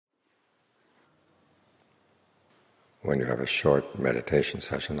when you have a short meditation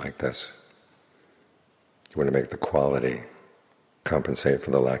session like this, you want to make the quality compensate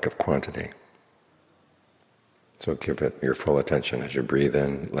for the lack of quantity. So give it your full attention. As you breathe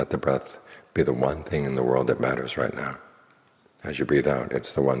in, let the breath be the one thing in the world that matters right now. As you breathe out,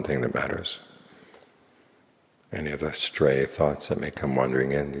 it's the one thing that matters. Any of the stray thoughts that may come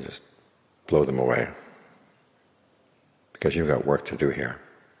wandering in, you just blow them away. Because you've got work to do here,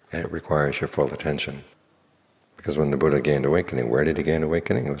 and it requires your full attention. Because when the Buddha gained awakening, where did he gain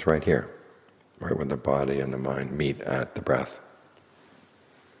awakening? It was right here, right when the body and the mind meet at the breath.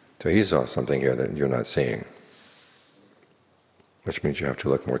 So he saw something here that you're not seeing, which means you have to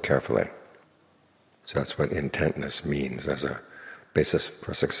look more carefully. So that's what intentness means as a basis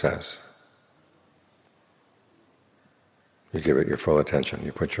for success. You give it your full attention,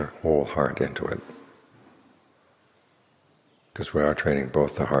 you put your whole heart into it. Because we are training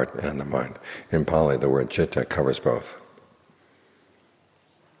both the heart and the mind. In Pali, the word citta covers both.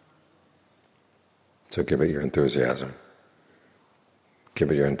 So give it your enthusiasm. Give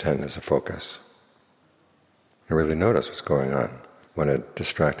it your intentness, a focus. And really notice what's going on. When a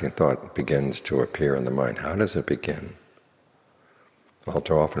distracting thought begins to appear in the mind, how does it begin? All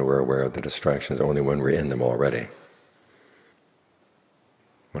too often we're aware of the distractions only when we're in them already,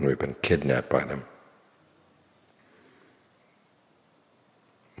 when we've been kidnapped by them.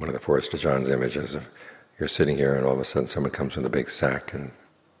 One of the Forrest John's images of you're sitting here and all of a sudden someone comes with a big sack and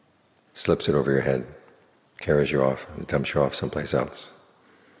slips it over your head, carries you off, and dumps you off someplace else.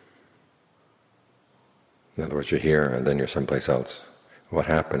 In other words, you're here and then you're someplace else. What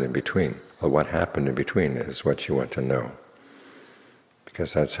happened in between? Well, what happened in between is what you want to know.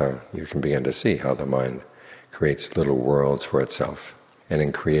 Because that's how you can begin to see how the mind creates little worlds for itself. And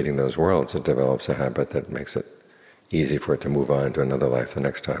in creating those worlds, it develops a habit that makes it easy for it to move on to another life the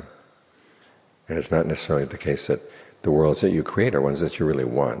next time. And it's not necessarily the case that the worlds that you create are ones that you really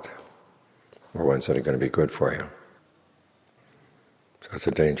want, or ones that are going to be good for you. So it's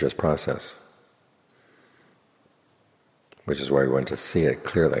a dangerous process, which is why we want to see it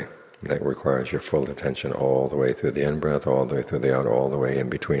clearly. That requires your full attention all the way through the in-breath, all the way through the out, all the way in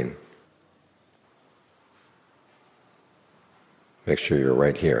between. Make sure you're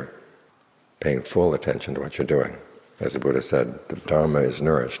right here, paying full attention to what you're doing. As the Buddha said, the Dhamma is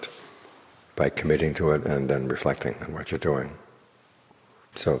nourished by committing to it and then reflecting on what you're doing.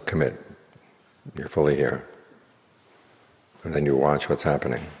 So commit. You're fully here. And then you watch what's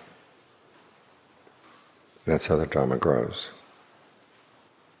happening. That's how the Dhamma grows.